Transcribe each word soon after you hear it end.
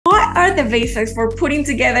are the basics for putting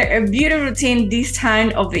together a beauty routine this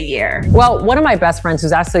time of the year? Well, one of my best friends,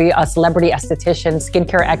 who's actually a celebrity esthetician,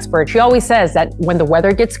 skincare expert, she always says that when the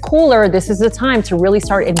weather gets cooler, this is the time to really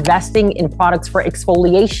start investing in products for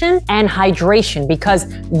exfoliation and hydration,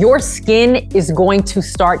 because your skin is going to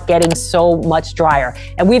start getting so much drier.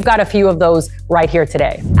 And we've got a few of those right here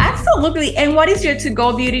today. Absolutely. And what is your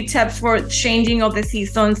to-go beauty tips for changing of the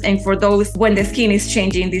seasons and for those when the skin is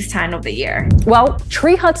changing this time of the year? Well,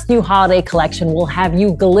 Tree Hut's new holiday collection will have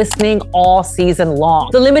you glistening all season long.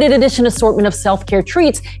 The limited edition assortment of self-care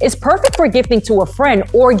treats is perfect for gifting to a friend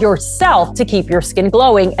or yourself to keep your skin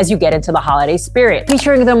glowing as you get into the holiday spirit.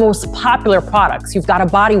 Featuring the most popular products, you've got a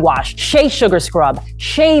body wash, shea sugar scrub,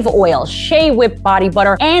 shave oil, shea whipped body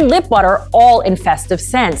butter, and lip butter, all in festive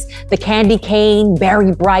scents. The candy cane,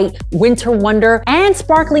 berry bright, winter wonder, and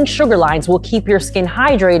sparkling sugar lines will keep your skin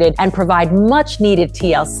hydrated and provide much needed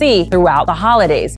TLC throughout the holidays.